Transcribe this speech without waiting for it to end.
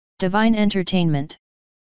Divine Entertainment.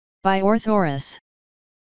 By Orthoris.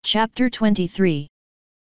 Chapter 23.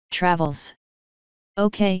 Travels.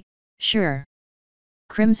 Okay, sure.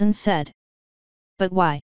 Crimson said. But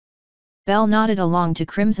why? Belle nodded along to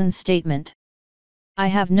Crimson's statement. I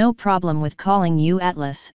have no problem with calling you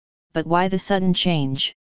Atlas, but why the sudden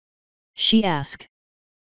change? She asked.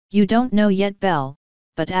 You don't know yet, Belle,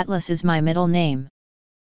 but Atlas is my middle name.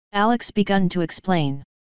 Alex began to explain.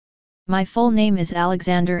 My full name is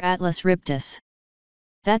Alexander Atlas Riptus.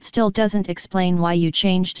 That still doesn't explain why you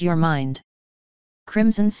changed your mind.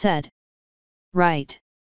 Crimson said. Right.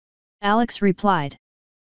 Alex replied.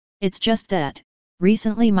 It's just that,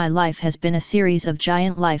 recently my life has been a series of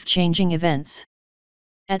giant life-changing events.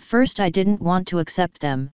 At first I didn't want to accept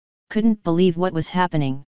them, couldn't believe what was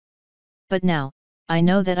happening. But now, I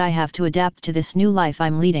know that I have to adapt to this new life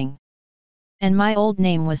I'm leading. And my old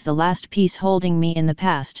name was the last piece holding me in the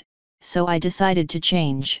past, so I decided to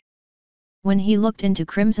change. When he looked into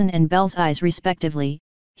Crimson and Belle's eyes respectively,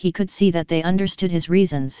 he could see that they understood his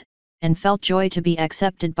reasons, and felt joy to be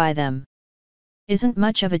accepted by them. Isn't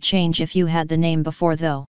much of a change if you had the name before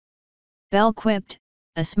though. Belle quipped,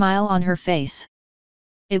 a smile on her face.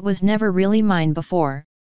 It was never really mine before,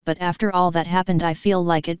 but after all that happened I feel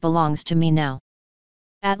like it belongs to me now.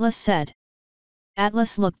 Atlas said.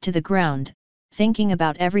 Atlas looked to the ground, thinking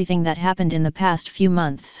about everything that happened in the past few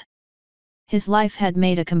months. His life had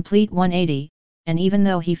made a complete 180, and even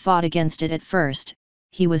though he fought against it at first,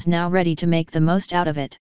 he was now ready to make the most out of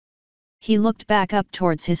it. He looked back up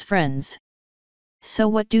towards his friends. So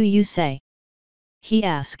what do you say? He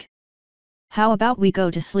asked. How about we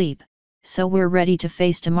go to sleep, so we're ready to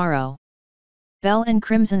face tomorrow? Belle and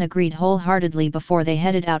Crimson agreed wholeheartedly before they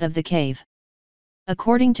headed out of the cave.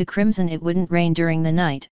 According to Crimson it wouldn't rain during the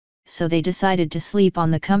night, so they decided to sleep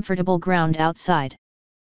on the comfortable ground outside.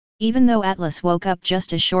 Even though Atlas woke up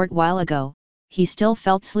just a short while ago, he still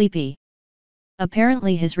felt sleepy.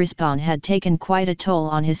 Apparently his respawn had taken quite a toll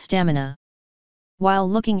on his stamina. While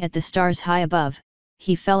looking at the stars high above,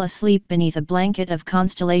 he fell asleep beneath a blanket of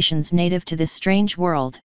constellations native to this strange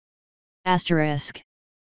world. Asterisk.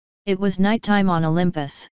 It was nighttime on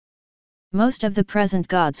Olympus. Most of the present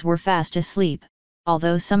gods were fast asleep,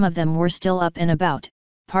 although some of them were still up and about,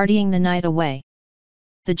 partying the night away.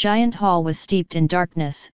 The giant hall was steeped in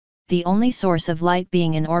darkness, the only source of light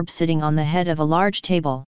being an orb sitting on the head of a large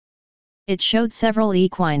table. It showed several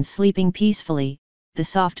equines sleeping peacefully, the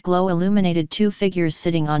soft glow illuminated two figures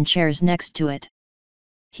sitting on chairs next to it.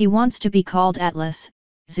 He wants to be called Atlas,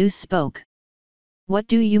 Zeus spoke. What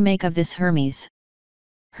do you make of this, Hermes?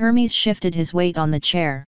 Hermes shifted his weight on the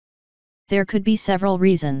chair. There could be several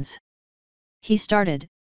reasons. He started,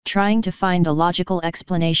 trying to find a logical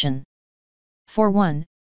explanation. For one,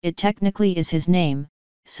 it technically is his name,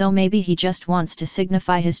 so maybe he just wants to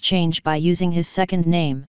signify his change by using his second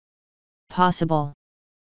name. Possible.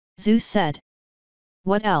 Zeus said.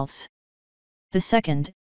 What else? The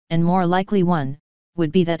second, and more likely one,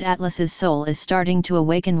 would be that Atlas's soul is starting to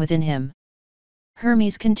awaken within him.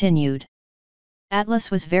 Hermes continued.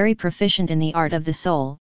 Atlas was very proficient in the art of the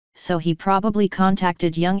soul, so he probably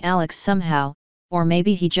contacted young Alex somehow, or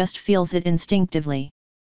maybe he just feels it instinctively.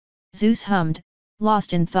 Zeus hummed,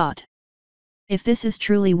 lost in thought. If this is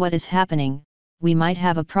truly what is happening, we might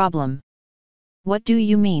have a problem. What do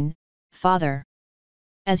you mean, Father?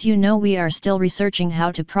 As you know, we are still researching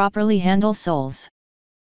how to properly handle souls.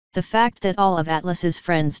 The fact that all of Atlas's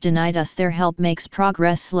friends denied us their help makes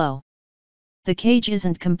progress slow. The cage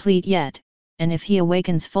isn't complete yet, and if he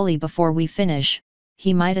awakens fully before we finish,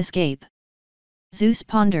 he might escape. Zeus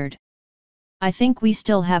pondered. I think we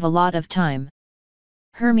still have a lot of time.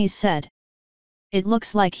 Hermes said. It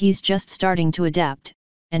looks like he's just starting to adapt,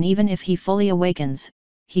 and even if he fully awakens,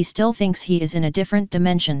 he still thinks he is in a different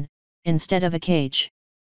dimension, instead of a cage.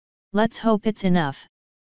 Let's hope it's enough.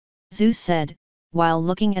 Zeus said, while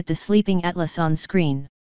looking at the sleeping Atlas on screen.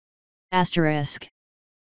 Asterisk.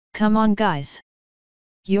 Come on guys.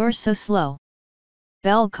 You're so slow.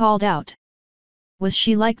 Belle called out. Was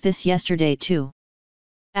she like this yesterday too?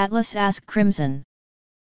 Atlas asked Crimson.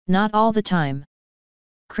 Not all the time.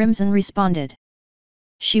 Crimson responded.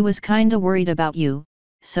 She was kinda worried about you,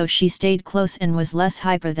 so she stayed close and was less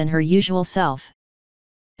hyper than her usual self.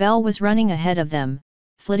 Belle was running ahead of them,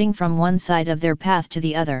 flitting from one side of their path to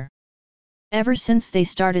the other. Ever since they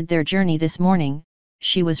started their journey this morning,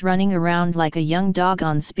 she was running around like a young dog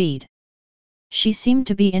on speed. She seemed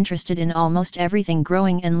to be interested in almost everything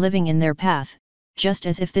growing and living in their path, just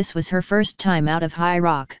as if this was her first time out of High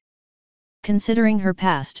Rock. Considering her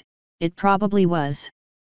past, it probably was.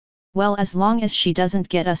 Well, as long as she doesn't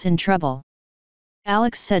get us in trouble.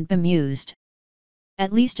 Alex said bemused.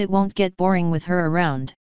 At least it won't get boring with her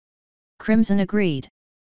around. Crimson agreed.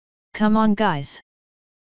 Come on guys.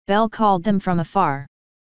 Belle called them from afar.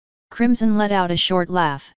 Crimson let out a short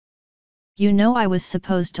laugh. You know I was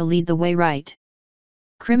supposed to lead the way, right?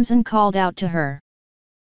 Crimson called out to her.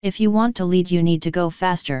 If you want to lead you need to go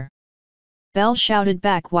faster. Belle shouted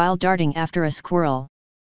back while darting after a squirrel.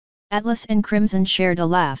 Atlas and Crimson shared a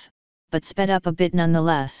laugh, but sped up a bit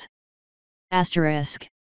nonetheless. Asterisk.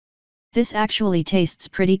 This actually tastes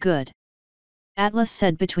pretty good. Atlas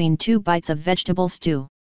said between 2 bites of vegetable stew.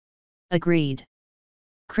 Agreed.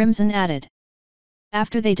 Crimson added.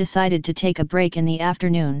 After they decided to take a break in the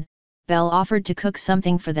afternoon, Belle offered to cook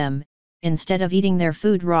something for them, instead of eating their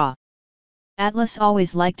food raw. Atlas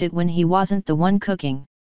always liked it when he wasn't the one cooking.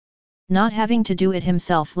 Not having to do it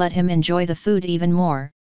himself let him enjoy the food even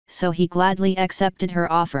more, so he gladly accepted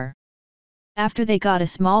her offer. After they got a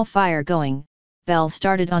small fire going, Belle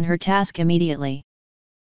started on her task immediately.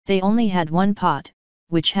 They only had one pot,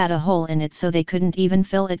 which had a hole in it so they couldn't even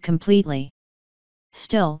fill it completely.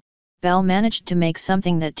 Still, Belle managed to make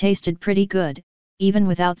something that tasted pretty good, even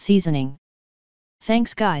without seasoning.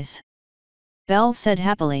 Thanks guys. Belle said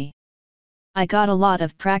happily. I got a lot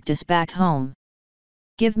of practice back home.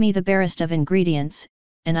 Give me the barest of ingredients,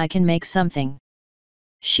 and I can make something.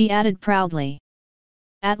 She added proudly.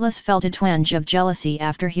 Atlas felt a twinge of jealousy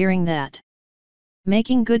after hearing that.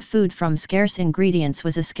 Making good food from scarce ingredients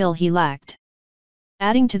was a skill he lacked.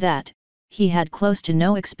 Adding to that, he had close to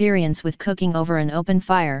no experience with cooking over an open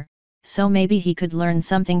fire, so maybe he could learn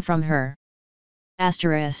something from her.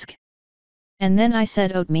 Asterisk. And then I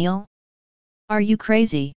said oatmeal? Are you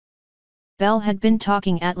crazy? Belle had been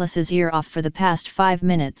talking Atlas's ear off for the past 5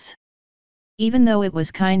 minutes. Even though it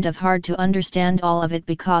was kind of hard to understand all of it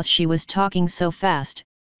because she was talking so fast,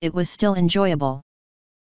 it was still enjoyable.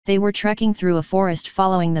 They were trekking through a forest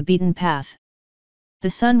following the beaten path. The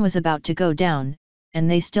sun was about to go down, and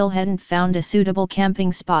they still hadn't found a suitable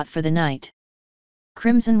camping spot for the night.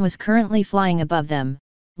 Crimson was currently flying above them,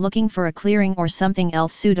 looking for a clearing or something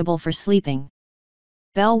else suitable for sleeping.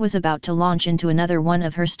 Belle was about to launch into another one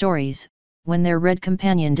of her stories, when their red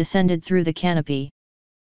companion descended through the canopy.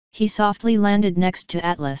 He softly landed next to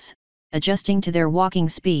Atlas, adjusting to their walking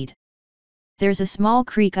speed. There's a small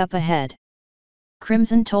creek up ahead.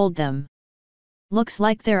 Crimson told them. Looks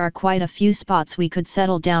like there are quite a few spots we could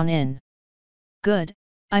settle down in. Good,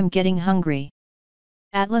 I'm getting hungry.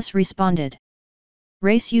 Atlas responded.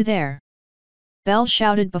 Race you there. Belle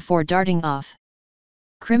shouted before darting off.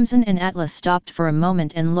 Crimson and Atlas stopped for a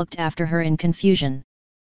moment and looked after her in confusion.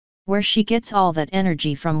 Where she gets all that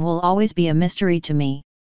energy from will always be a mystery to me.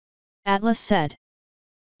 Atlas said.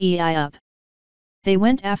 Ei up. They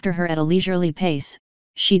went after her at a leisurely pace.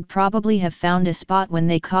 She'd probably have found a spot when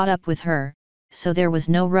they caught up with her, so there was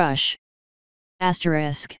no rush.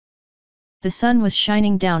 Asterisk. The sun was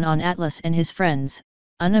shining down on Atlas and his friends,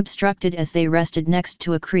 unobstructed as they rested next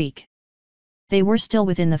to a creek. They were still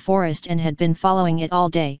within the forest and had been following it all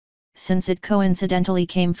day, since it coincidentally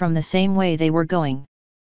came from the same way they were going.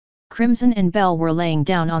 Crimson and Belle were laying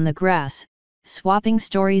down on the grass, swapping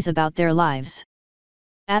stories about their lives.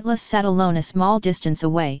 Atlas sat alone a small distance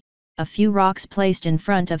away, a few rocks placed in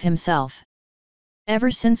front of himself. Ever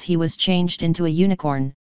since he was changed into a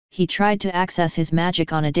unicorn, he tried to access his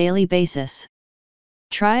magic on a daily basis.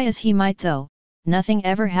 Try as he might though, nothing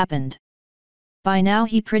ever happened. By now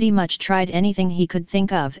he pretty much tried anything he could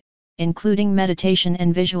think of, including meditation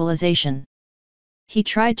and visualization. He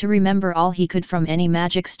tried to remember all he could from any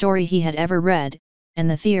magic story he had ever read, and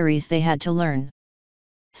the theories they had to learn.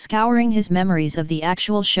 Scouring his memories of the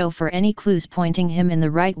actual show for any clues pointing him in the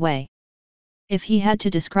right way. If he had to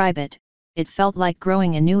describe it, it felt like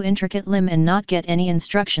growing a new intricate limb and not get any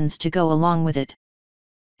instructions to go along with it.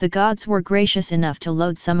 The gods were gracious enough to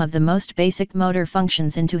load some of the most basic motor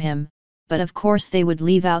functions into him, but of course they would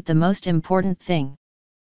leave out the most important thing.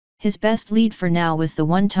 His best lead for now was the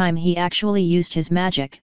one time he actually used his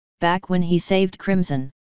magic, back when he saved Crimson.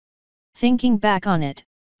 Thinking back on it,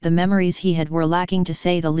 the memories he had were lacking to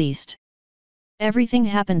say the least. Everything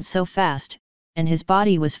happened so fast, and his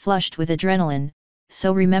body was flushed with adrenaline,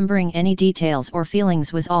 so remembering any details or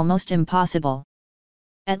feelings was almost impossible.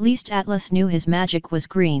 At least Atlas knew his magic was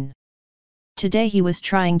green. Today he was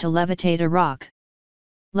trying to levitate a rock.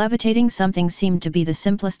 Levitating something seemed to be the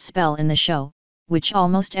simplest spell in the show, which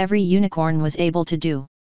almost every unicorn was able to do.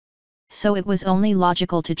 So it was only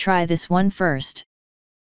logical to try this one first.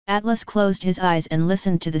 Atlas closed his eyes and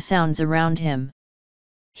listened to the sounds around him.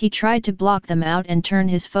 He tried to block them out and turn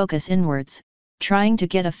his focus inwards, trying to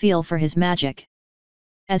get a feel for his magic.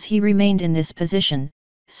 As he remained in this position,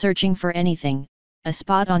 searching for anything, a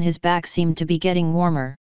spot on his back seemed to be getting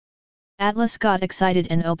warmer. Atlas got excited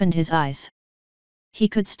and opened his eyes. He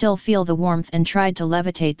could still feel the warmth and tried to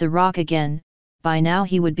levitate the rock again. By now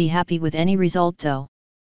he would be happy with any result though.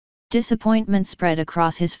 Disappointment spread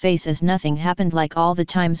across his face as nothing happened like all the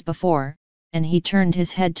times before, and he turned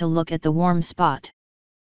his head to look at the warm spot.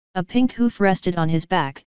 A pink hoof rested on his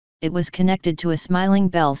back, it was connected to a smiling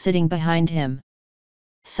Belle sitting behind him.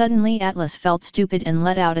 Suddenly Atlas felt stupid and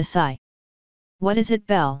let out a sigh. "What is it,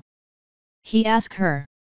 Belle?" he asked her.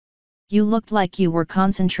 "You looked like you were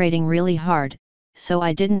concentrating really hard, so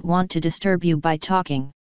I didn't want to disturb you by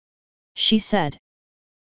talking," she said.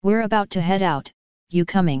 "We're about to head out, you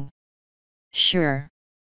coming?" "Sure,"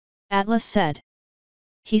 Atlas said.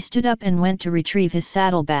 He stood up and went to retrieve his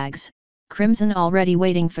saddlebags, Crimson already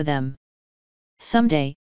waiting for them.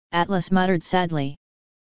 "Someday," Atlas muttered sadly.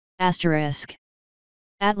 Asterisk.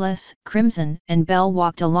 Atlas, Crimson, and Belle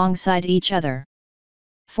walked alongside each other.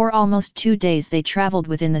 For almost 2 days they traveled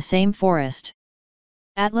within the same forest.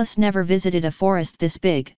 Atlas never visited a forest this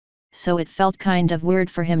big, so it felt kind of weird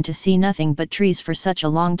for him to see nothing but trees for such a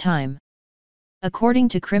long time. According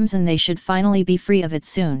to Crimson, they should finally be free of it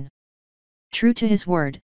soon. True to his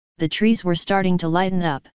word, the trees were starting to lighten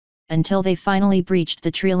up, until they finally breached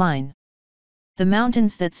the tree line. The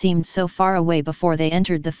mountains that seemed so far away before they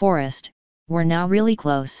entered the forest, were now really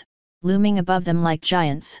close, looming above them like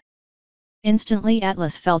giants. Instantly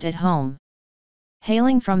Atlas felt at home.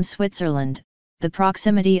 Hailing from Switzerland, the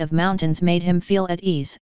proximity of mountains made him feel at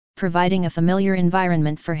ease, providing a familiar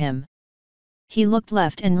environment for him. He looked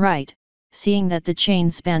left and right, seeing that the chain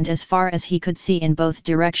spanned as far as he could see in both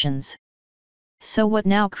directions. "So what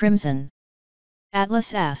now, Crimson?"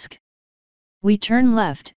 Atlas asked. "We turn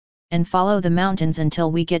left, and follow the mountains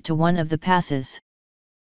until we get to one of the passes,"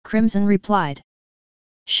 Crimson replied.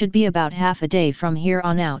 "Should be about half a day from here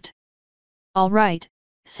on out." "All right,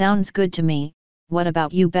 sounds good to me. What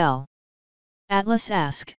about you, Belle?" Atlas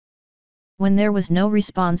asked. When there was no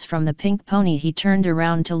response from the pink pony, he turned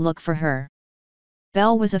around to look for her.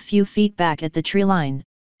 Belle was a few feet back at the tree line,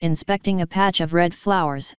 inspecting a patch of red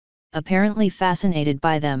flowers, apparently fascinated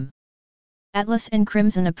by them. Atlas and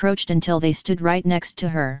Crimson approached until they stood right next to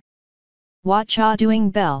her. "What ya doing,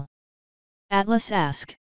 Belle?" Atlas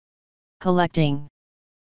asked. "Collecting,"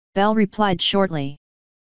 Belle replied shortly.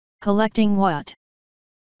 "Collecting what?"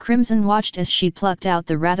 Crimson watched as she plucked out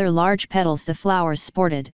the rather large petals the flowers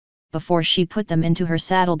sported, before she put them into her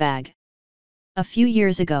saddlebag. A few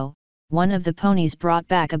years ago, one of the ponies brought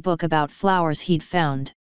back a book about flowers he'd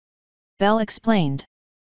found. Belle explained.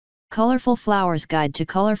 "Colorful Flowers Guide to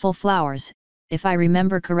Colorful Flowers, if I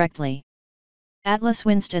remember correctly." Atlas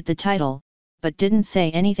winced at the title, but didn't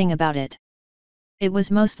say anything about it. It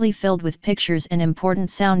was mostly filled with pictures and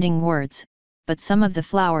important-sounding words, but some of the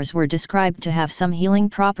flowers were described to have some healing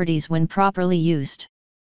properties when properly used.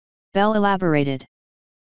 Belle elaborated.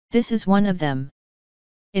 "This is one of them.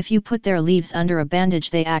 If you put their leaves under a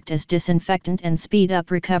bandage, they act as disinfectant and speed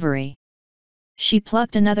up recovery." She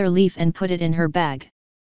plucked another leaf and put it in her bag.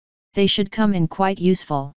 "They should come in quite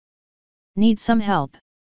useful." "Need some help?"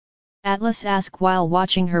 Atlas asked while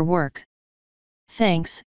watching her work.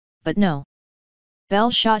 "Thanks, but no."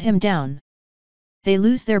 Belle shot him down. "They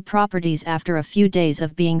lose their properties after a few days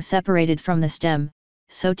of being separated from the stem,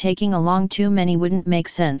 so taking along too many wouldn't make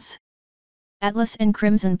sense." Atlas and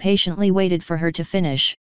Crimson patiently waited for her to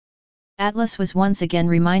finish. Atlas was once again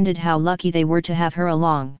reminded how lucky they were to have her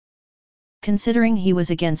along. Considering he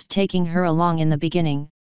was against taking her along in the beginning,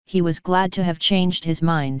 he was glad to have changed his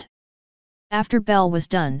mind. After Belle was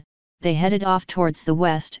done, they headed off towards the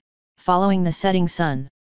west, following the setting sun.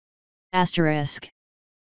 Asterisk.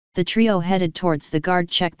 The trio headed towards the guard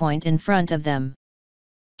checkpoint in front of them.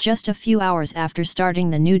 Just a few hours after starting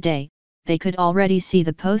the new day, they could already see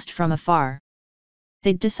the post from afar.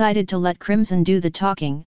 They'd decided to let Crimson do the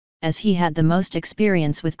talking, as he had the most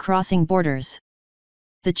experience with crossing borders.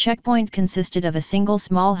 The checkpoint consisted of a single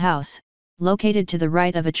small house, located to the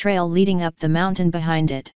right of a trail leading up the mountain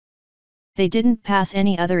behind it. They didn't pass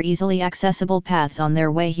any other easily accessible paths on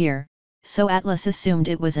their way here, so Atlas assumed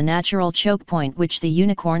it was a natural choke point which the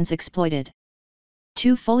unicorns exploited.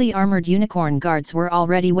 2 fully armored unicorn guards were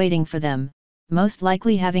already waiting for them, most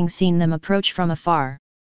likely having seen them approach from afar.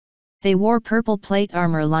 They wore purple plate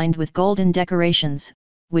armor lined with golden decorations,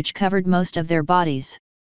 which covered most of their bodies.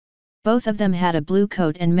 Both of them had a blue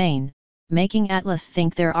coat and mane, making Atlas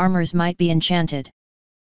think their armors might be enchanted.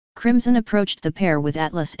 Crimson approached the pair with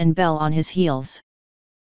Atlas and Belle on his heels.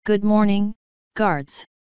 "Good morning, guards,"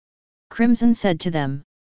 Crimson said to them.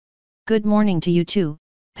 "Good morning to you too,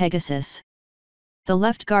 Pegasus," the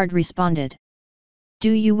left guard responded.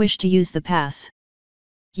 "Do you wish to use the pass?"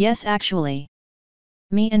 Yes, actually.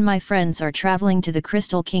 Me and my friends are traveling to the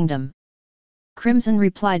Crystal Kingdom. Crimson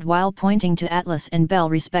replied while pointing to Atlas and Belle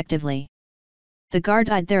respectively. The guard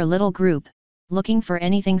eyed their little group, looking for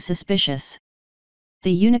anything suspicious.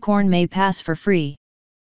 The unicorn may pass for free.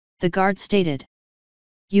 The guard stated.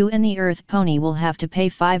 You and the Earth Pony will have to pay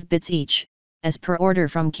 5 bits each, as per order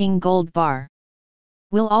from King Gold Bar.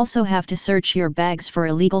 We'll also have to search your bags for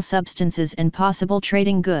illegal substances and possible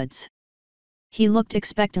trading goods. He looked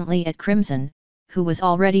expectantly at Crimson, who was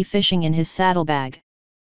already fishing in his saddlebag.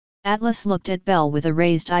 Atlas looked at Belle with a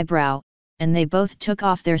raised eyebrow, and they both took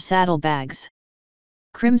off their saddlebags.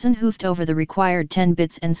 Crimson hoofed over the required 10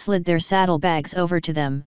 bits and slid their saddlebags over to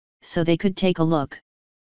them, so they could take a look.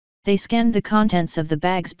 They scanned the contents of the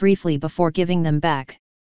bags briefly before giving them back.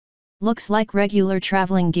 Looks like regular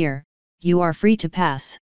traveling gear, you are free to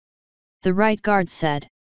pass. The right guard said.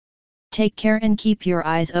 Take care and keep your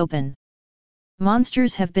eyes open.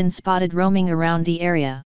 Monsters have been spotted roaming around the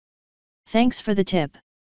area. Thanks for the tip.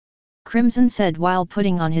 Crimson said while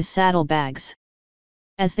putting on his saddlebags.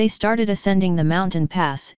 As they started ascending the mountain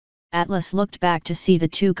pass, Atlas looked back to see the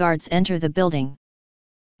 2 guards enter the building.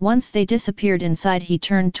 Once they disappeared inside, he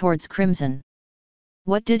turned towards Crimson.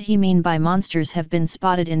 What did he mean by monsters have been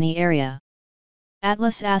spotted in the area?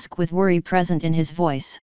 Atlas asked with worry present in his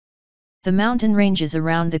voice. The mountain ranges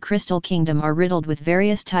around the Crystal Kingdom are riddled with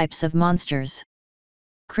various types of monsters.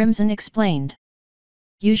 Crimson explained.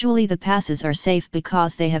 Usually the passes are safe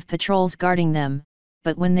because they have patrols guarding them,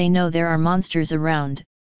 but when they know there are monsters around,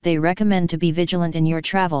 they recommend to be vigilant in your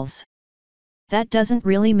travels. That doesn't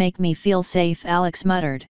really make me feel safe, Alex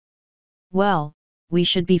muttered. Well, we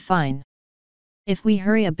should be fine. If we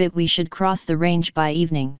hurry a bit we should cross the range by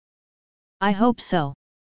evening. I hope so.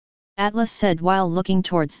 Atlas said while looking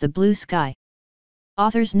towards the blue sky.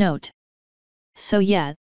 Author's note. So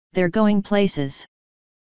yeah, they're going places.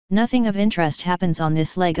 Nothing of interest happens on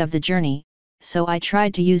this leg of the journey, so I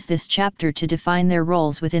tried to use this chapter to define their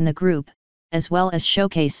roles within the group, as well as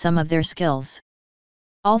showcase some of their skills.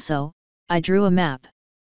 Also, I drew a map.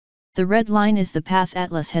 The red line is the path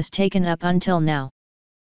Atlas has taken up until now.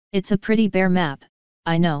 It's a pretty bare map,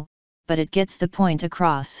 I know, but it gets the point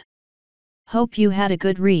across. Hope you had a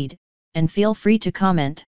good read, and feel free to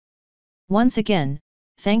comment. Once again,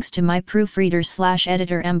 thanks to my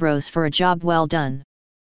proofreader/editor Ambrose for a job well done.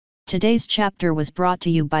 Today's chapter was brought to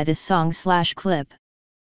you by this song/clip.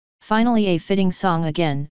 Finally a fitting song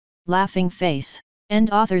again, laughing face.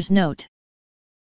 End author's note.